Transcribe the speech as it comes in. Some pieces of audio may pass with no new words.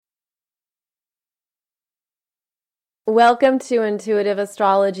Welcome to Intuitive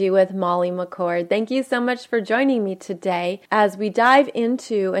Astrology with Molly McCord. Thank you so much for joining me today as we dive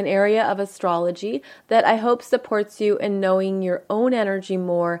into an area of astrology that I hope supports you in knowing your own energy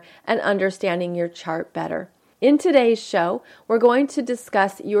more and understanding your chart better. In today's show, we're going to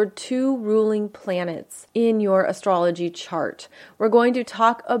discuss your two ruling planets in your astrology chart. We're going to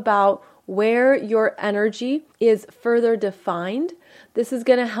talk about where your energy is further defined. This is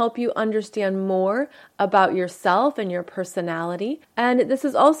going to help you understand more about yourself and your personality. And this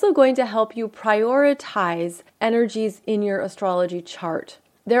is also going to help you prioritize energies in your astrology chart.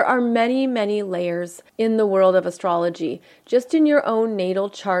 There are many, many layers in the world of astrology. Just in your own natal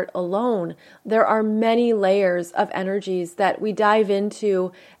chart alone, there are many layers of energies that we dive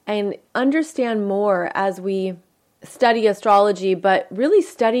into and understand more as we study astrology, but really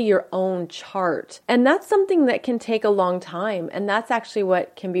study your own chart. And that's something that can take a long time. And that's actually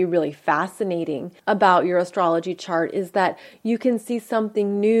what can be really fascinating about your astrology chart, is that you can see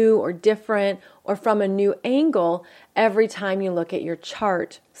something new or different or from a new angle every time you look at your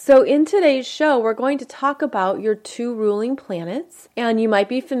chart. So in today's show, we're going to talk about your two ruling planets. And you might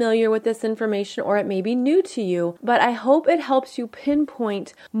be familiar with this information or it may be new to you, but I hope it helps you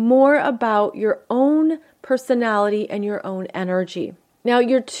pinpoint more about your own personality and your own energy. Now,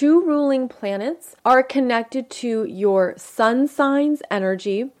 your two ruling planets are connected to your sun sign's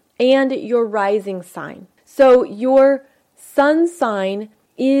energy and your rising sign. So your sun sign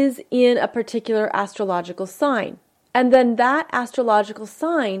is in a particular astrological sign. And then that astrological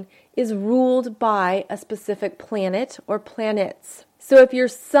sign is ruled by a specific planet or planets. So if your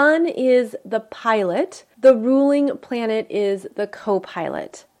sun is the pilot, the ruling planet is the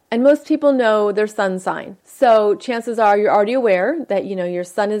co-pilot. And most people know their sun sign. So chances are you're already aware that, your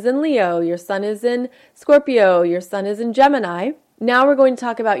sun is in Leo, your sun is in Scorpio, your sun is in Gemini. Now we're going to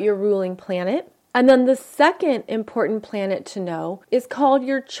talk about your ruling planet. And then the second important planet to know is called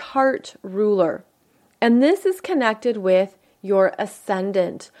your chart ruler. And this is connected with your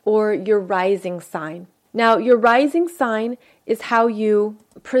ascendant or your rising sign. Now, your rising sign is how you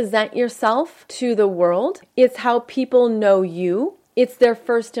present yourself to the world. It's how people know you. It's their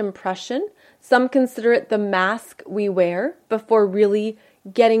first impression. Some consider it the mask we wear before really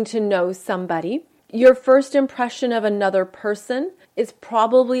getting to know somebody. Your first impression of another person is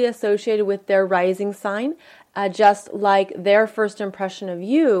probably associated with their rising sign, just like their first impression of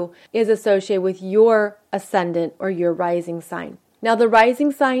you is associated with your ascendant or your rising sign. Now, the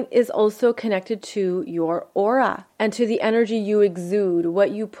rising sign is also connected to your aura and to the energy you exude,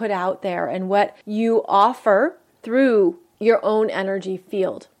 what you put out there, and what you offer through your own energy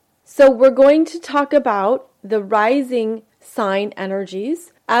field. So we're going to talk about the rising sign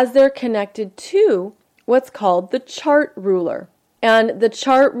energies as they're connected to what's called the chart ruler. And the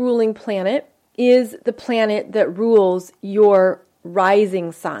chart ruling planet is the planet that rules your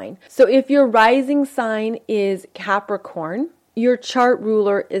rising sign. So if your rising sign is Capricorn, your chart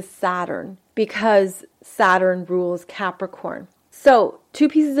ruler is Saturn, because Saturn rules Capricorn. So 2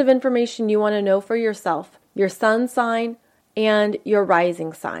 pieces of information you want to know for yourself: your sun sign and your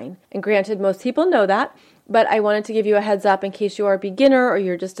rising sign. And granted, most people know that, but I wanted to give you a heads up in case you are a beginner or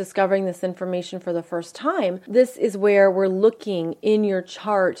you're just discovering this information for the first time. This is where we're looking in your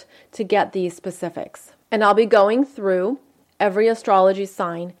chart to get these specifics. And I'll be going through every astrology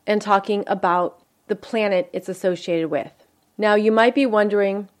sign and talking about the planet it's associated with. Now, you might be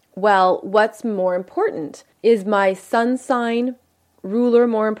wondering, well, what's more important? Is my sun sign ruler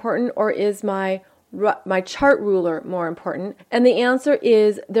more important, or is my chart ruler more important? And the answer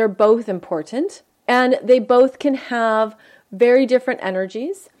is they're both important, and they both can have very different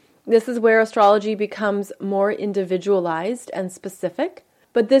energies. This is where astrology becomes more individualized and specific,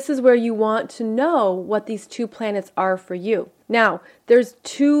 but this is where you want to know what these two planets are for you. Now, there's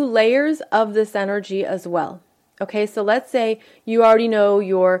 2 layers of this energy as well. Okay, so let's say you already know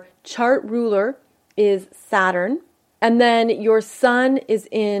your chart ruler is Saturn, and then your sun is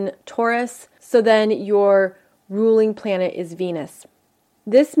in Taurus, so then your ruling planet is Venus.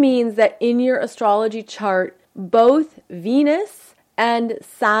 This means that in your astrology chart, both Venus and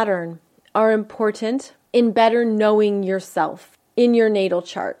Saturn are important in better knowing yourself in your natal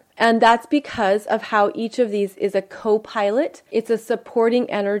chart. And that's because of how each of these is a co-pilot. It's a supporting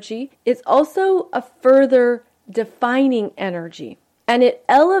energy. It's also a further defining energy. And it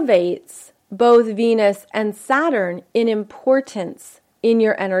elevates both Venus and Saturn in importance in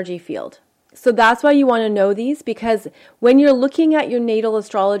your energy field. So that's why you want to know these, because when you're looking at your natal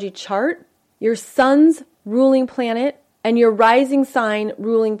astrology chart, your sun's ruling planet and your rising sign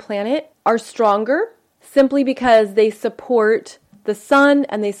ruling planet are stronger simply because they support the sun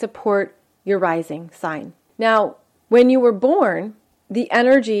and they support your rising sign. Now, When you were born, the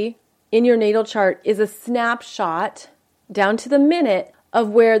energy in your natal chart is a snapshot down to the minute of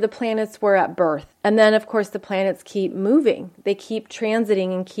where the planets were at birth. And then, of course, the planets keep moving. They keep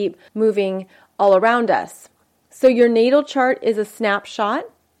transiting and keep moving all around us. So your natal chart is a snapshot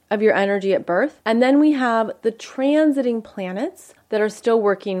of your energy at birth. And then we have the transiting planets that are still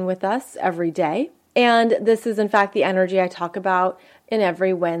working with us every day. And this is, in fact, the energy I talk about in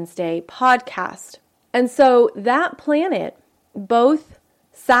every Wednesday podcast. And so that planet, both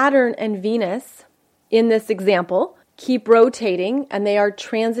Saturn and Venus, in this example, keep rotating, and they are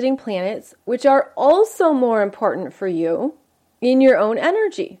transiting planets, which are also more important for you in your own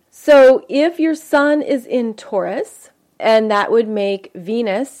energy. So if your sun is in Taurus, and that would make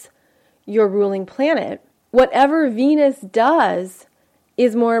Venus your ruling planet, whatever Venus does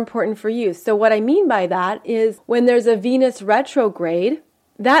is more important for you. So what I mean by that is when there's a Venus retrograde,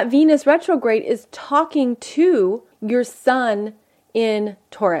 that Venus retrograde is talking to your sun in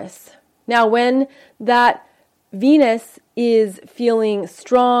Taurus. Now, when that Venus is feeling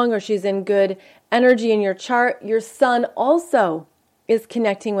strong or she's in good energy in your chart, your sun also is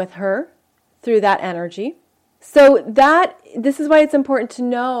connecting with her through that energy. So this is why it's important to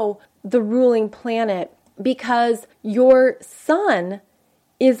know the ruling planet, because your sun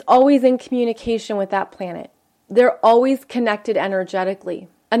is always in communication with that planet. They're always connected energetically.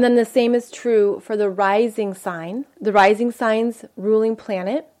 And then the same is true for the rising sign, the rising sign's ruling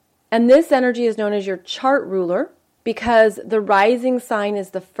planet. And this energy is known as your chart ruler because the rising sign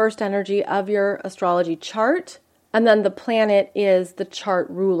is the first energy of your astrology chart, and then the planet is the chart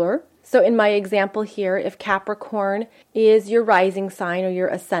ruler. So in my example here, if Capricorn is your rising sign or your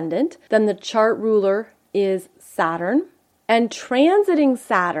ascendant, then the chart ruler is Saturn. And transiting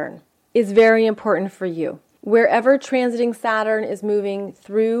Saturn is very important for you. Wherever transiting Saturn is moving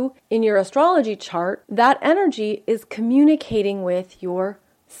through in your astrology chart, that energy is communicating with your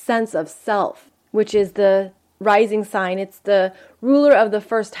sense of self, which is the rising sign. It's the ruler of the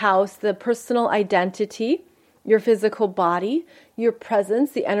first house, the personal identity, your physical body, your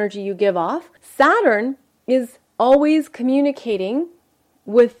presence, the energy you give off. Saturn is always communicating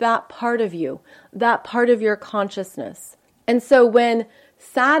with that part of you, that part of your consciousness. And so when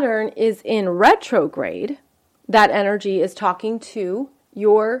Saturn is in retrograde, that energy is talking to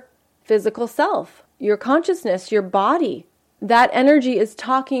your physical self, your consciousness, your body. That energy is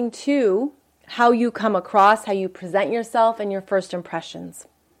talking to how you come across, how you present yourself, and your first impressions.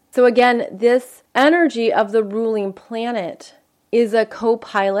 So again, this energy of the ruling planet is a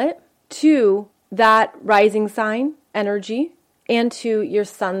co-pilot to that rising sign energy and to your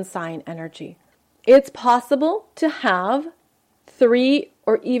sun sign energy. It's possible to have 3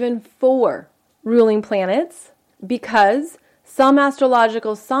 or even 4 ruling planets because some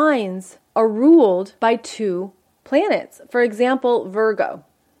astrological signs are ruled by 2 planets. For example, Virgo.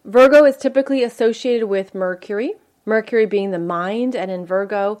 Virgo is typically associated with Mercury, Mercury being the mind, and in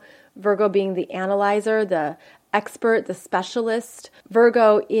Virgo being the analyzer, the expert, the specialist.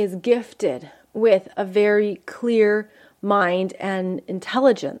 Virgo is gifted with a very clear mind and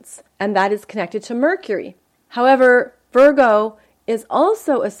intelligence, and that is connected to Mercury. However, Virgo is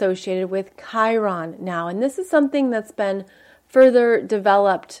also associated with Chiron now, and this is something that's been further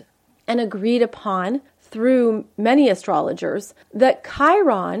developed and agreed upon through many astrologers, that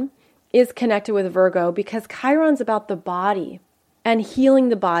Chiron is connected with Virgo because Chiron's about the body and healing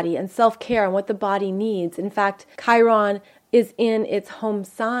the body and self-care and what the body needs. In fact, Chiron is in its home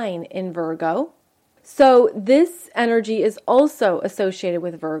sign in Virgo. So this energy is also associated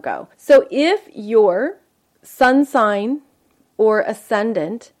with Virgo. So if your sun sign or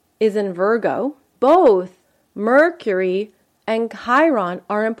ascendant is in Virgo, both Mercury and Chiron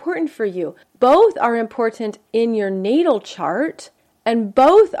are important for you. Both are important in your natal chart, and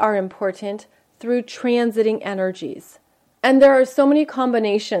both are important through transiting energies. And there are so many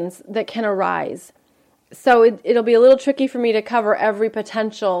combinations that can arise. So it'll be a little tricky for me to cover every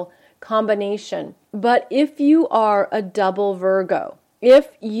potential combination. But if you are a double Virgo,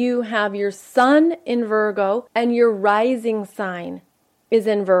 if you have your sun in Virgo and your rising sign is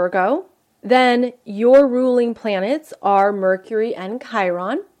in Virgo, then your ruling planets are Mercury and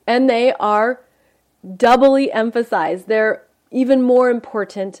Chiron, and they are doubly emphasized. They're even more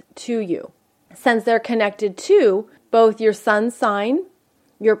important to you since they're connected to both your sun sign,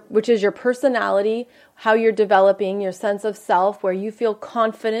 which is your personality, how you're developing your sense of self, where you feel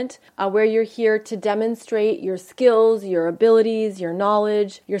confident, where you're here to demonstrate your skills, your abilities, your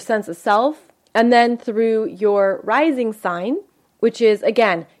knowledge, your sense of self, and then through your rising sign, which is,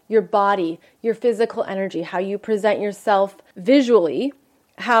 again, your body, your physical energy, how you present yourself visually,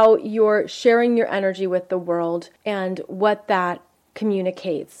 how you're sharing your energy with the world and what that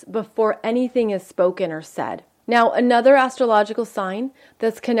communicates before anything is spoken or said. Now, another astrological sign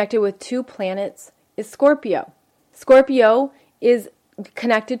that's connected with 2 planets is Scorpio. Scorpio is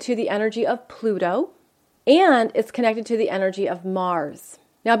connected to the energy of Pluto, and it's connected to the energy of Mars.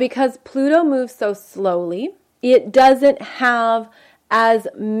 Now, because Pluto moves so slowly, it doesn't have as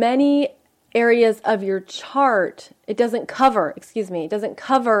many areas of your chart. It doesn't cover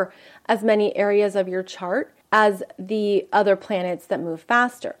as many areas of your chart as the other planets that move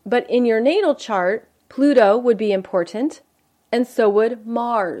faster. But in your natal chart, Pluto would be important, and so would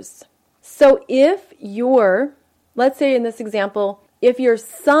Mars. So if let's say in this example, if your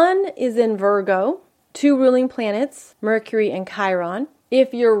sun is in Virgo, 2 ruling planets, Mercury and Chiron,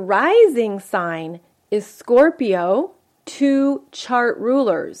 if your rising sign is Scorpio, 2 chart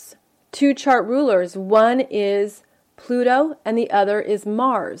rulers. One is Pluto and the other is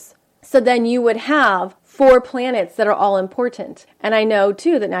Mars. So then you would have 4 planets that are all important. And I know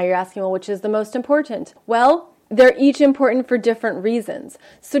too that now you're asking, well, which is the most important? Well, they're each important for different reasons.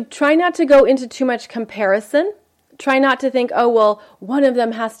 So try not to go into too much comparison. Try not to think, oh, well, one of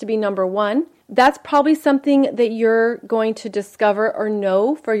them has to be number 1. That's probably something that you're going to discover or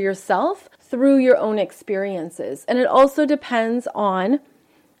know for yourself through your own experiences. And it also depends on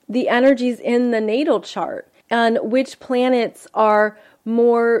the energies in the natal chart and which planets are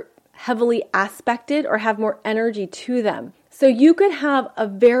more heavily aspected or have more energy to them. So you could have a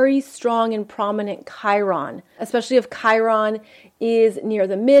very strong and prominent Chiron, especially if Chiron is near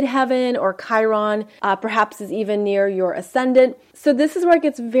the midheaven or Chiron perhaps is even near your ascendant. So this is where it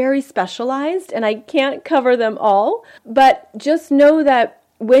gets very specialized, and I can't cover them all, but just know that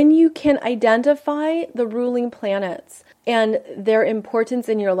when you can identify the ruling planets and their importance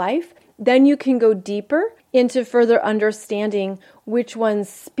in your life, then you can go deeper into further understanding which ones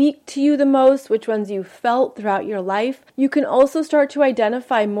speak to you the most, which ones you felt throughout your life. You can also start to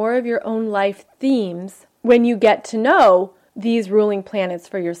identify more of your own life themes when you get to know these ruling planets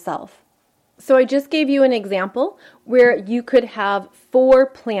for yourself. So I just gave you an example where you could have 4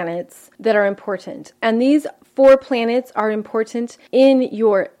 planets that are important. And these 4 planets are important in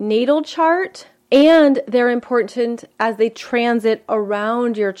your natal chart, and they're important as they transit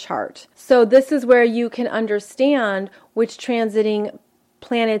around your chart. So this is where you can understand which transiting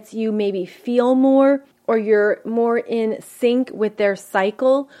planets you maybe feel more, or you're more in sync with their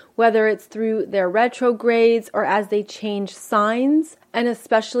cycle, whether it's through their retrogrades or as they change signs, and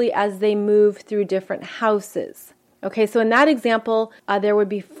especially as they move through different houses. Okay, so in that example, there would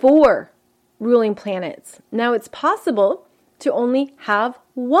be 4 ruling planets. Now it's possible to only have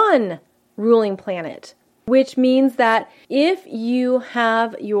 1 ruling planet, which means that if you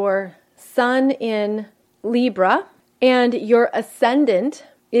have your sun in Libra and your ascendant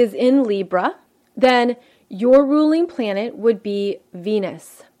is in Libra, then your ruling planet would be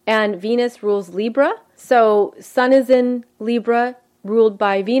Venus. And Venus rules Libra. So sun is in Libra, ruled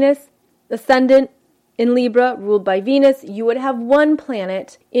by Venus. Ascendant in Libra, ruled by Venus. You would have 1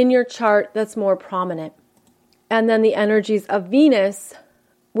 planet in your chart that's more prominent. And then the energies of Venus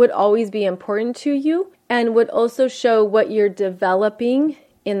would always be important to you and would also show what you're developing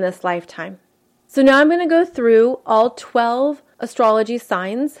in this lifetime. So now I'm going to go through all 12 astrology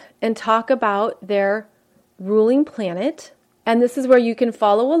signs and talk about their ruling planet. And this is where you can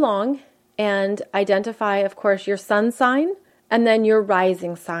follow along and identify, of course, your sun sign and then your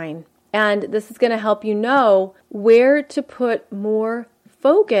rising sign. And this is going to help you know where to put more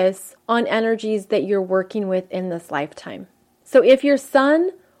focus on energies that you're working with in this lifetime. So if your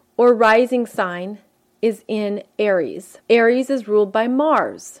sun or rising sign is in Aries, Aries is ruled by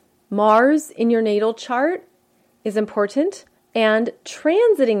Mars. Mars in your natal chart is important, and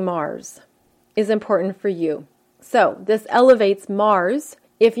transiting Mars is important for you. So this elevates Mars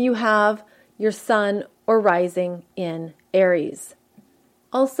if you have your sun or rising in Aries.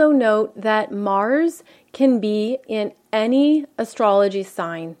 Also note that Mars can be in any astrology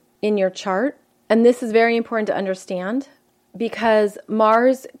sign in your chart, and this is very important to understand because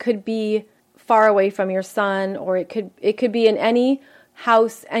Mars could be far away from your sun, or it could be in any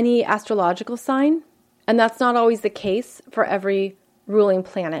house, any astrological sign, and that's not always the case for every ruling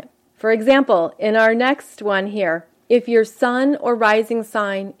planet. For example, in our next one here, if your sun or rising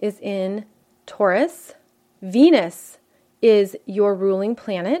sign is in Taurus, Venus is your ruling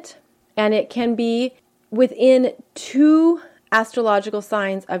planet, and it can be within 2 astrological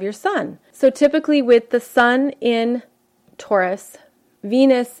signs of your sun. So typically with the sun in Taurus,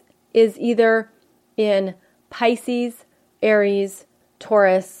 Venus is either in Pisces, Aries,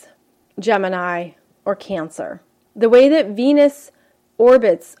 Taurus, Gemini, or Cancer. The way that Venus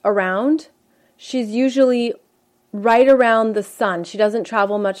orbits around, she's usually right around the sun. She doesn't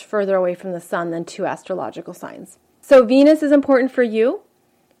travel much further away from the sun than 2 astrological signs. So Venus is important for you.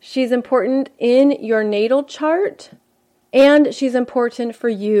 She's important in your natal chart, and she's important for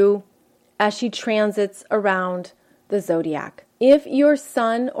you as she transits around the zodiac. If your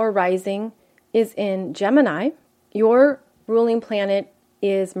sun or rising is in Gemini, your ruling planet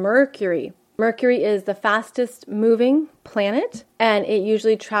is Mercury. Mercury is the fastest moving planet, and it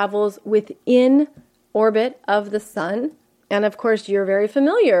usually travels within orbit of the sun. And of course, you're very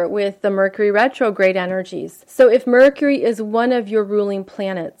familiar with the Mercury retrograde energies. So if Mercury is one of your ruling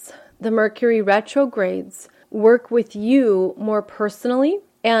planets, the Mercury retrogrades work with you more personally,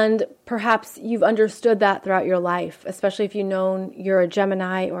 and perhaps you've understood that throughout your life, especially if you've known you're a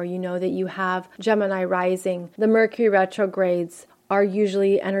Gemini or you know that you have Gemini rising. The Mercury retrogrades are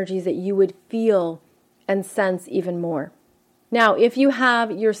usually energies that you would feel and sense even more. Now, if you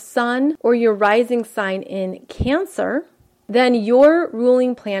have your sun or your rising sign in Cancer, then your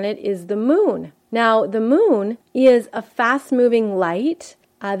ruling planet is the moon. Now, the moon is a fast-moving light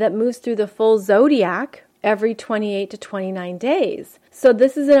that moves through the full zodiac every 28 to 29 days. So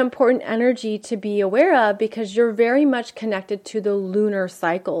this is an important energy to be aware of because you're very much connected to the lunar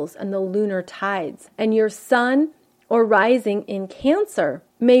cycles and the lunar tides. And your sun or rising in Cancer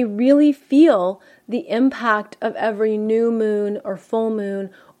may really feel the impact of every new moon or full moon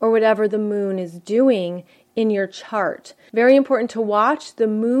or whatever the moon is doing in your chart. Very important to watch the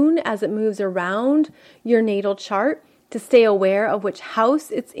moon as it moves around your natal chart, to stay aware of which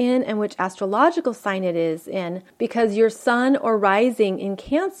house it's in and which astrological sign it is in, because your sun or rising in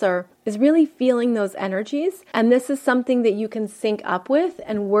Cancer is really feeling those energies, and this is something that you can sync up with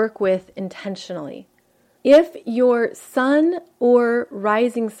and work with intentionally. If your sun or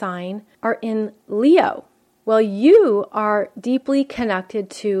rising sign are in Leo, well, you are deeply connected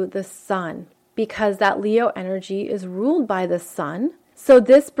to the sun because that Leo energy is ruled by the sun. So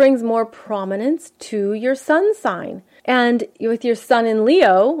this brings more prominence to your sun sign. And with your sun in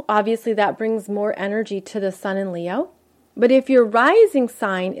Leo, obviously that brings more energy to the sun in Leo. But if your rising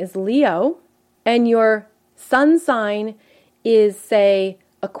sign is Leo and your sun sign is, say,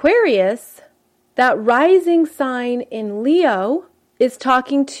 Aquarius, that rising sign in Leo is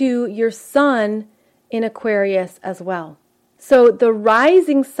talking to your sun in Aquarius as well. So the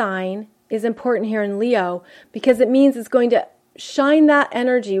rising sign is important here in Leo because it means it's going to shine that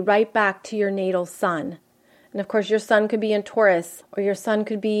energy right back to your natal sun. And of course, your sun could be in Taurus or your sun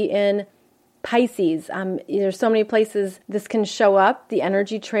could be in Pisces. There's so many places this can show up. The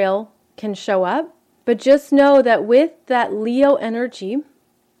energy trail can show up. But just know that with that Leo energy,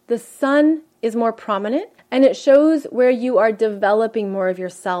 the sun is more prominent and it shows where you are developing more of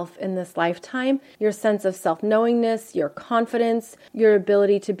yourself in this lifetime, your sense of self-knowingness, your confidence, your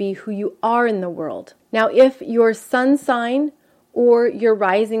ability to be who you are in the world. Now, if your sun sign or your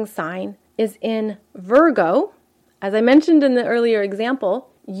rising sign is in Virgo, as I mentioned in the earlier example,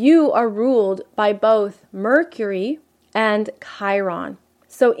 you are ruled by both Mercury and Chiron.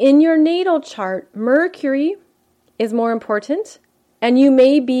 So in your natal chart, Mercury is more important, and you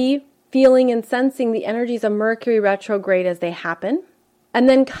may be feeling and sensing the energies of Mercury retrograde as they happen. And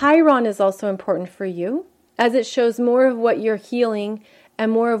then Chiron is also important for you, as it shows more of what you're healing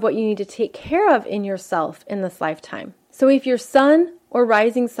and more of what you need to take care of in yourself in this lifetime. So if your sun or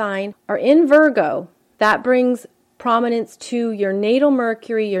rising sign are in Virgo, that brings prominence to your natal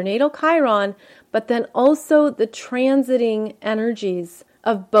Mercury, your natal Chiron, but then also the transiting energies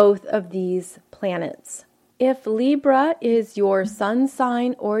of both of these planets. If Libra is your sun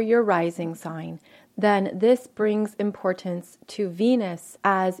sign or your rising sign, then this brings importance to Venus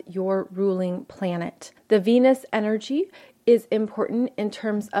as your ruling planet. The Venus energy is important in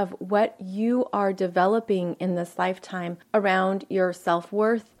terms of what you are developing in this lifetime around your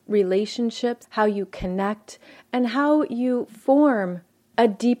self-worth, relationships, how you connect, and how you form a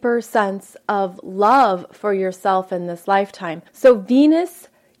deeper sense of love for yourself in this lifetime. So Venus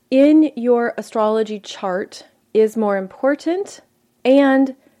in your astrology chart is more important,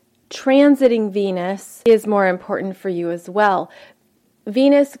 and transiting Venus is more important for you as well.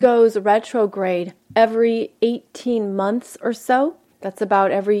 Venus goes retrograde every 18 months or so. That's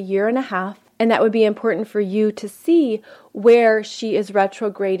about every year and a half. And that would be important for you to see where she is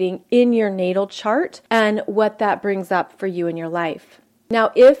retrograding in your natal chart and what that brings up for you in your life.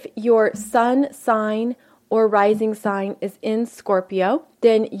 Now, if your sun sign or rising sign is in Scorpio,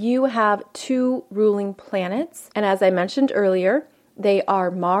 then you have 2 ruling planets. And as I mentioned earlier, they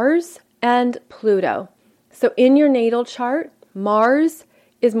are Mars and Pluto. So in your natal chart, Mars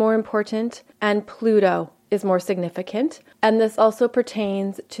is more important and Pluto is more significant. And this also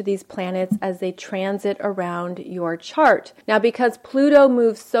pertains to these planets as they transit around your chart. Now, because Pluto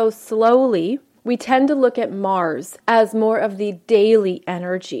moves so slowly, we tend to look at Mars as more of the daily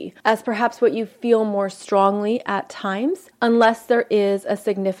energy, as perhaps what you feel more strongly at times, unless there is a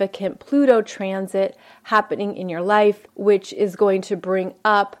significant Pluto transit happening in your life, which is going to bring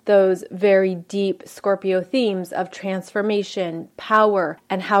up those very deep Scorpio themes of transformation, power,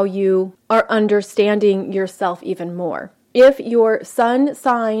 and how you are understanding yourself even more. If your sun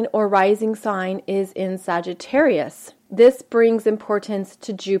sign or rising sign is in Sagittarius, this brings importance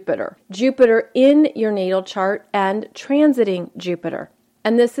to Jupiter. Jupiter in your natal chart and transiting Jupiter.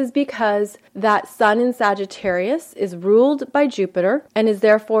 And this is because that sun in Sagittarius is ruled by Jupiter and is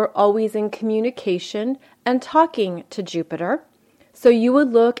therefore always in communication and talking to Jupiter. So you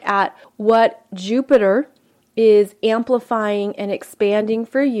would look at what Jupiter is amplifying and expanding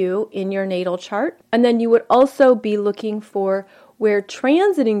for you in your natal chart. And then you would also be looking for where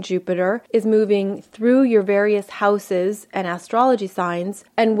transiting Jupiter is moving through your various houses and astrology signs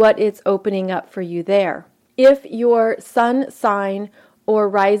and what it's opening up for you there. If your sun sign or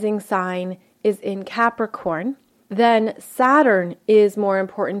rising sign is in Capricorn, then Saturn is more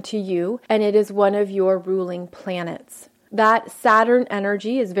important to you and it is one of your ruling planets. That Saturn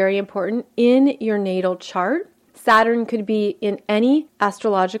energy is very important in your natal chart. Saturn could be in any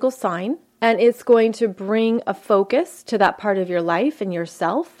astrological sign, and it's going to bring a focus to that part of your life and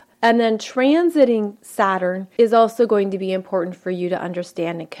yourself. And then transiting Saturn is also going to be important for you to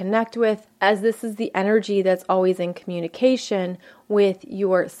understand and connect with, as this is the energy that's always in communication with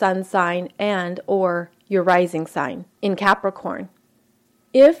your sun sign and or your rising sign in Capricorn.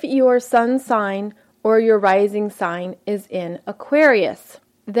 If your sun sign or your rising sign is in Aquarius,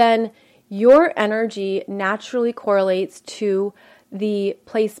 then your energy naturally correlates to the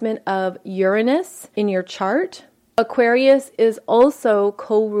placement of Uranus in your chart. Aquarius is also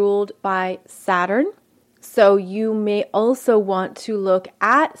co-ruled by Saturn, so you may also want to look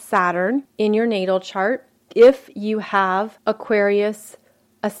at Saturn in your natal chart if you have Aquarius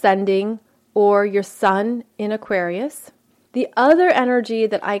ascending or your sun in Aquarius. The other energy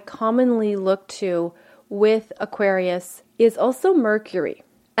that I commonly look to with Aquarius is also Mercury.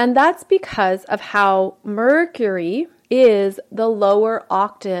 And that's because of how Mercury is the lower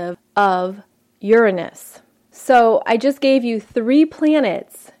octave of Uranus. So I just gave you 3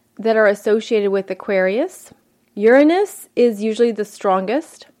 planets that are associated with Aquarius. Uranus is usually the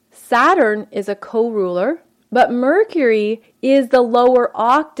strongest. Saturn is a co-ruler, but Mercury is the lower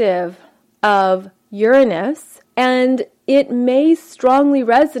octave of Uranus, and it may strongly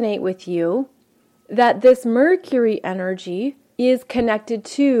resonate with you that this Mercury energy is connected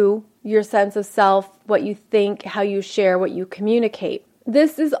to your sense of self, what you think, how you share, what you communicate.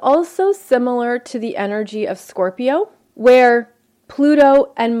 This is also similar to the energy of Scorpio, where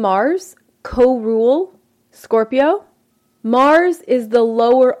Pluto and Mars co-rule Scorpio. Mars is the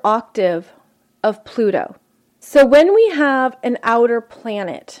lower octave of Pluto. So when we have an outer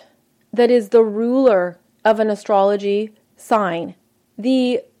planet that is the ruler of an astrology sign,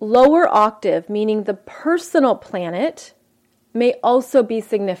 the lower octave, meaning the personal planet, may also be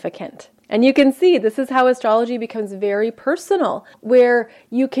significant. And you can see this is how astrology becomes very personal, where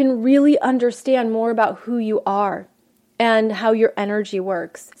you can really understand more about who you are and how your energy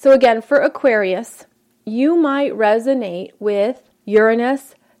works. So again, for Aquarius, you might resonate with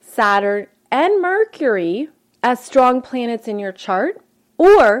Uranus, Saturn, and Mercury as strong planets in your chart,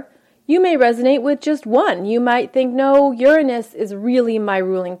 or you may resonate with just one. You might think, no, Uranus is really my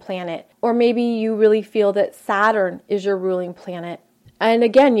ruling planet. Or maybe you really feel that Saturn is your ruling planet. And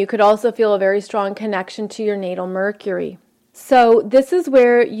again, you could also feel a very strong connection to your natal Mercury. So this is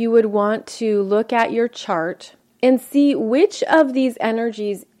where you would want to look at your chart and see which of these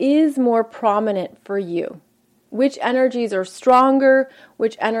energies is more prominent for you. Which energies are stronger,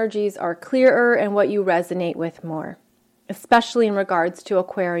 which energies are clearer, and what you resonate with more, especially in regards to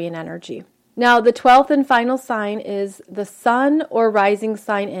Aquarian energy. Now, the 12th and final sign is the sun or rising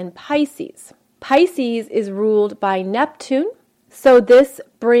sign in Pisces. Pisces is ruled by Neptune, so this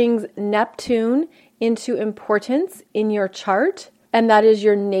brings Neptune into importance in your chart, and that is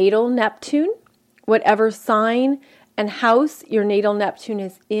your natal Neptune. Whatever sign and house your natal Neptune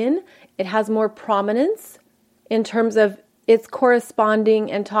is in, it has more prominence in terms of it's corresponding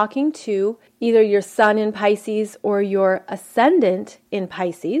and talking to either your sun in Pisces or your ascendant in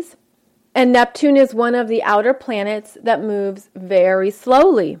Pisces. And Neptune is one of the outer planets that moves very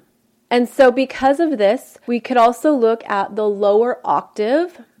slowly. And so because of this, we could also look at the lower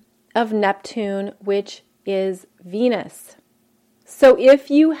octave of Neptune, which is Venus. So if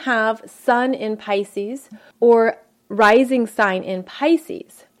you have Sun in Pisces or rising sign in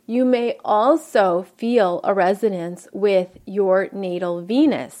Pisces, you may also feel a resonance with your natal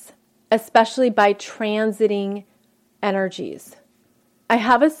Venus, especially by transiting energies. I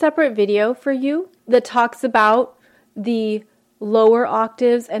have a separate video for you that talks about the lower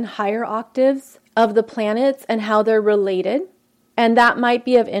octaves and higher octaves of the planets and how they're related. And that might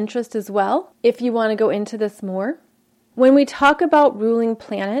be of interest as well if you want to go into this more. When we talk about ruling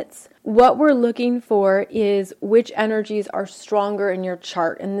planets, what we're looking for is which energies are stronger in your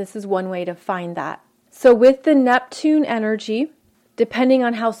chart. And this is one way to find that. So with the Neptune energy, depending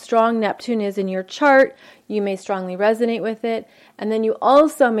on how strong Neptune is in your chart, you may strongly resonate with it. And then you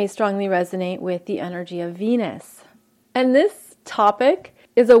also may strongly resonate with the energy of Venus. And this topic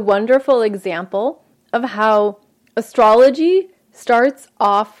is a wonderful example of how astrology starts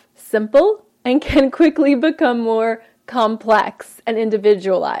off simple and can quickly become more complex and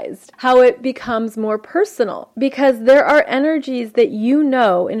individualized, how it becomes more personal, because there are energies that you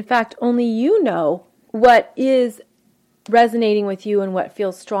know, in fact, only you know what is resonating with you and what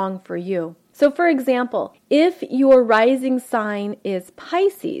feels strong for you. So for example, if your rising sign is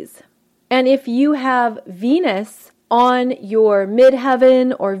Pisces, and if you have Venus on your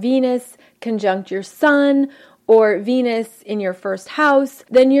midheaven or Venus conjunct your Sun or Venus in your first house,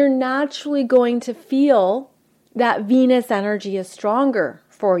 then you're naturally going to feel that Venus energy is stronger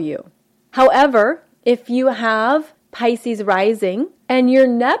for you. However, if you have Pisces rising and your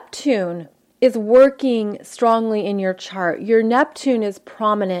Neptune is working strongly in your chart, your Neptune is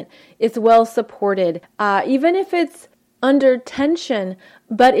prominent, it's well supported, even if it's under tension,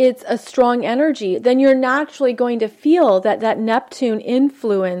 but it's a strong energy, then you're naturally going to feel that that Neptune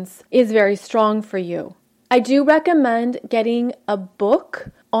influence is very strong for you. I do recommend getting a book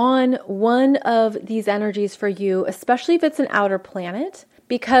on one of these energies for you, especially if it's an outer planet,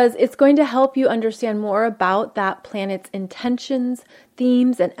 because it's going to help you understand more about that planet's intentions,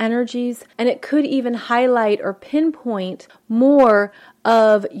 themes, and energies, and it could even highlight or pinpoint more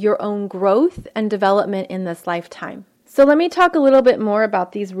of your own growth and development in this lifetime. So let me talk a little bit more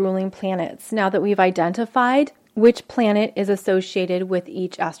about these ruling planets now that we've identified which planet is associated with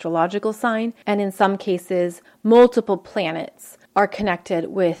each astrological sign, and in some cases, multiple planets are connected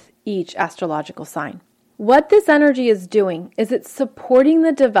with each astrological sign. What this energy is doing is it's supporting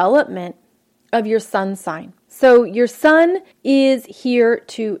the development of your sun sign. So your sun is here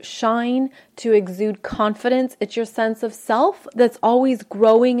to shine, to exude confidence. It's your sense of self that's always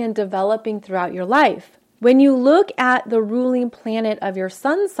growing and developing throughout your life. When you look at the ruling planet of your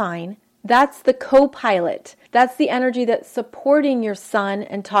sun sign, that's the co-pilot. That's the energy that's supporting your sun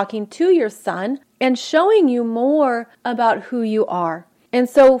and talking to your sun and showing you more about who you are. And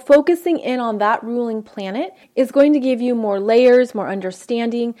so focusing in on that ruling planet is going to give you more layers, more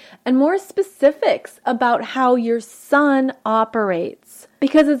understanding, and more specifics about how your sun operates.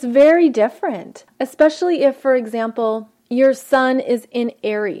 Because it's very different, especially if, for example, your sun is in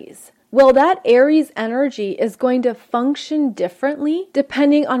Aries. Well, that Aries energy is going to function differently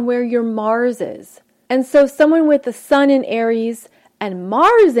depending on where your Mars is. And so someone with the sun in Aries and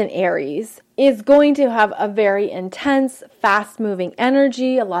Mars in Aries is going to have a very intense, fast-moving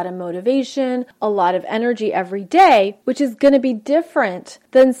energy, a lot of motivation, a lot of energy every day, which is going to be different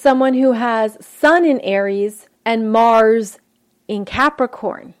than someone who has sun in Aries and Mars in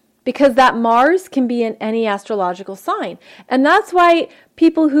Capricorn. Because that Mars can be in any astrological sign. And that's why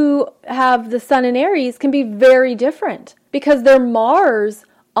people who have the sun in Aries can be very different, because their Mars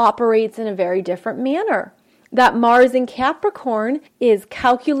operates in a very different manner. That Mars in Capricorn is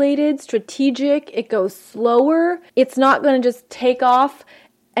calculated, strategic, it goes slower. It's not going to just take off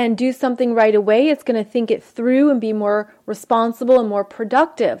and do something right away. It's going to think it through and be more responsible and more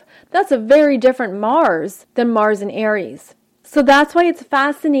productive. That's a very different Mars than Mars in Aries. So that's why it's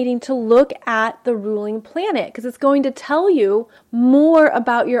fascinating to look at the ruling planet, because it's going to tell you more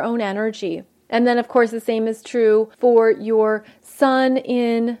about your own energy. And then, of course, the same is true for your sun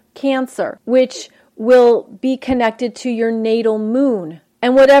in Cancer, which will be connected to your natal moon.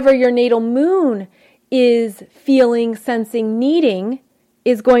 And whatever your natal moon is feeling, sensing, needing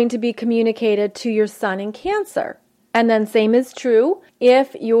is going to be communicated to your sun in Cancer. And then same is true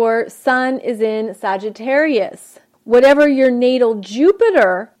if your sun is in Sagittarius. Whatever your natal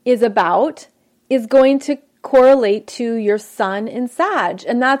Jupiter is about is going to correlate to your sun in Sag.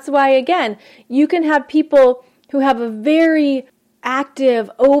 And that's why, again, you can have people who have a very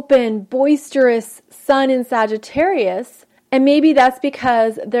active, open, boisterous sun in Sagittarius, and maybe that's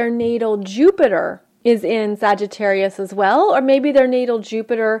because their natal Jupiter is in Sagittarius as well, or maybe their natal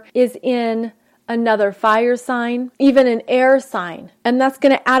Jupiter is in another fire sign, even an air sign. And that's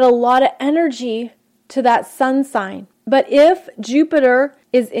going to add a lot of energy to that sun sign. But if Jupiter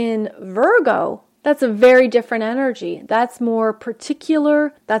is in Virgo, that's a very different energy. That's more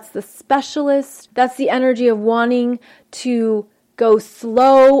particular. That's the specialist. That's the energy of wanting to go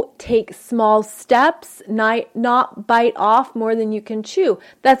slow, take small steps, not bite off more than you can chew.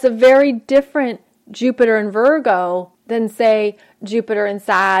 That's a very different Jupiter in Virgo than, say, Jupiter in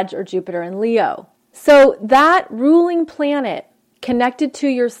Sag or Jupiter in Leo. So that ruling planet connected to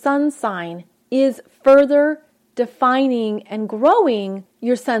your sun sign is further defining and growing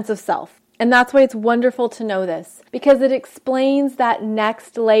your sense of self. And that's why it's wonderful to know this, because it explains that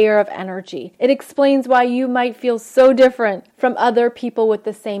next layer of energy. It explains why you might feel so different from other people with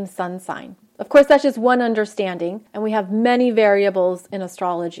the same sun sign. Of course, that's just one understanding, and we have many variables in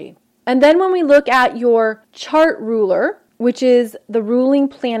astrology. And then when we look at your chart ruler, which is the ruling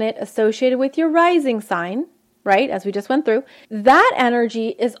planet associated with your rising sign, right, as we just went through, that energy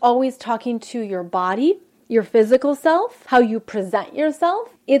is always talking to your body, your physical self, how you present yourself.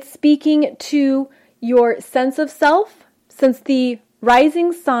 It's speaking to your sense of self, since the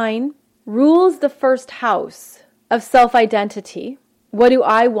rising sign rules the first house of self-identity. What do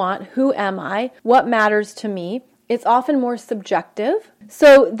I want? Who am I? What matters to me? It's often more subjective.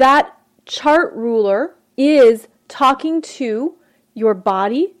 So that chart ruler is talking to your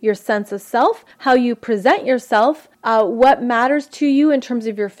body, your sense of self, how you present yourself, what matters to you in terms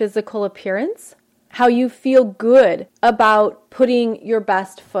of your physical appearance, how you feel good about putting your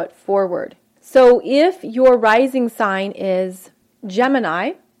best foot forward. So if your rising sign is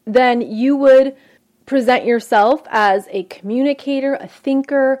Gemini, then you would present yourself as a communicator, a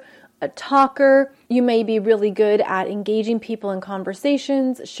thinker, a talker. You may be really good at engaging people in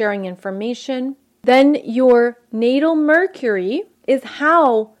conversations, sharing information. Then your natal Mercury is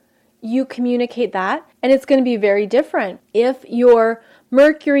how you communicate that, and it's going to be very different. If your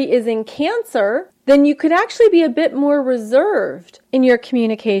Mercury is in Cancer, then you could actually be a bit more reserved in your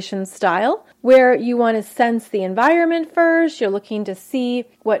communication style, where you want to sense the environment first. You're looking to see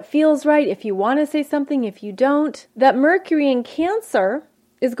what feels right, if you want to say something, if you don't. That Mercury in Cancer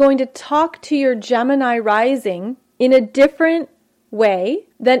is going to talk to your Gemini rising in a different way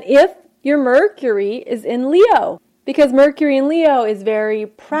than if your Mercury is in Leo. Because Mercury in Leo is very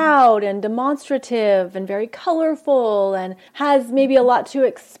proud and demonstrative and very colorful and has maybe a lot to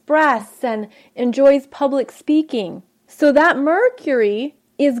express and enjoys public speaking. So that Mercury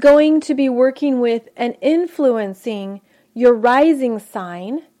is going to be working with and influencing your rising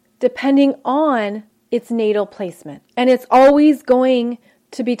sign depending on its natal placement. And it's always going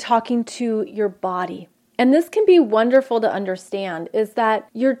to be talking to your body. And this can be wonderful to understand, is that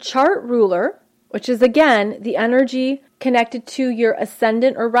your chart ruler, which is again the energy connected to your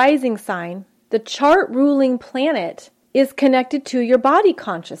ascendant or rising sign, the chart ruling planet is connected to your body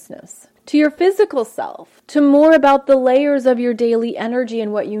consciousness, to your physical self, to more about the layers of your daily energy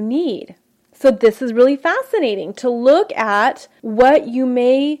and what you need. So this is really fascinating to look at what you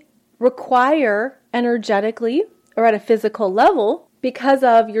may require energetically or at a physical level because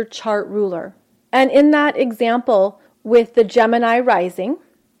of your chart ruler. And in that example with the Gemini rising,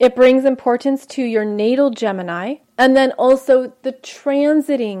 it brings importance to your natal Gemini, and then also the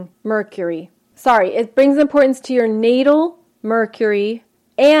transiting Mercury. It brings importance to your natal Mercury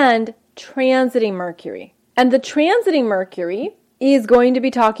and transiting Mercury. And the transiting Mercury is going to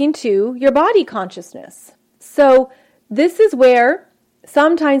be talking to your body consciousness. So this is where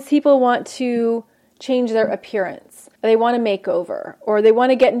sometimes people want to change their appearance. They want a makeover, or they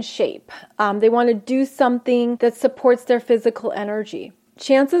want to get in shape. They want to do something that supports their physical energy.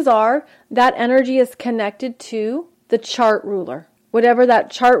 Chances are that energy is connected to the chart ruler. Whatever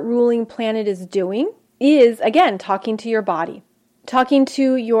that chart ruling planet is doing is, again, talking to your body, talking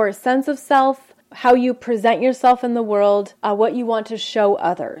to your sense of self, how you present yourself in the world, what you want to show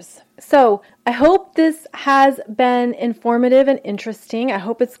others. So I hope this has been informative and interesting. I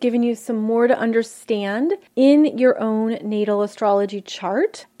hope it's given you some more to understand in your own natal astrology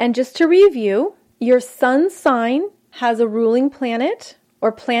chart. And just to review, your sun sign has a ruling planet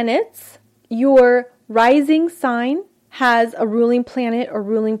or planets. Your rising sign has a ruling planet or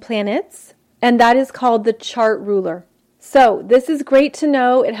ruling planets, and that is called the chart ruler. So this is great to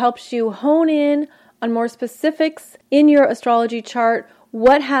know. It helps you hone in on more specifics in your astrology chart,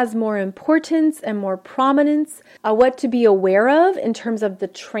 what has more importance and more prominence, what to be aware of in terms of the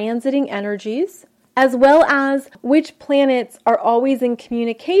transiting energies, as well as which planets are always in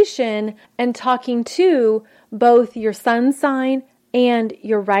communication and talking to both your sun sign and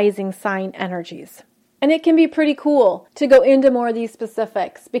your rising sign energies. And it can be pretty cool to go into more of these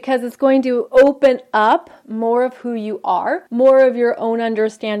specifics because it's going to open up more of who you are, more of your own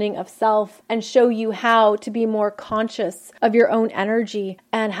understanding of self, and show you how to be more conscious of your own energy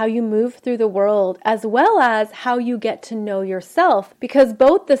and how you move through the world, as well as how you get to know yourself, because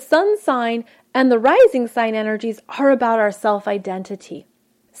both the sun sign and the rising sign energies are about our self-identity.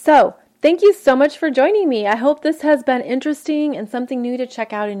 So, thank you so much for joining me. I hope this has been interesting and something new to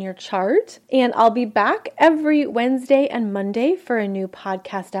check out in your chart. And I'll be back every Wednesday and Monday for a new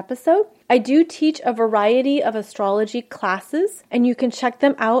podcast episode. I do teach a variety of astrology classes, and you can check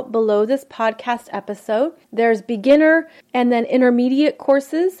them out below this podcast episode. There's beginner and then intermediate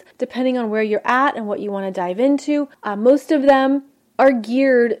courses, depending on where you're at and what you want to dive into. Most of them are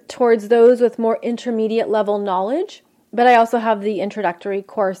geared towards those with more intermediate level knowledge. But I also have the introductory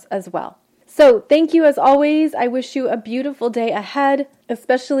course as well. So thank you as always. I wish you a beautiful day ahead,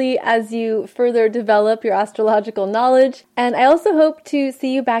 especially as you further develop your astrological knowledge. And I also hope to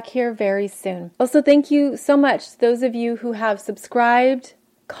see you back here very soon. Also, thank you so much to those of you who have subscribed,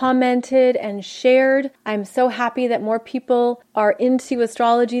 commented, and shared. I'm so happy that more people are into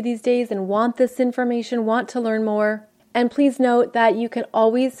astrology these days and want this information, want to learn more. And please note that you can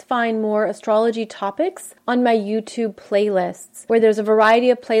always find more astrology topics on my YouTube playlists, where there's a variety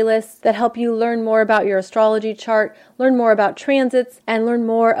of playlists that help you learn more about your astrology chart, learn more about transits, and learn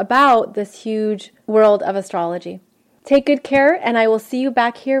more about this huge world of astrology. Take good care, and I will see you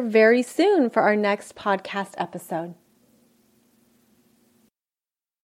back here very soon for our next podcast episode.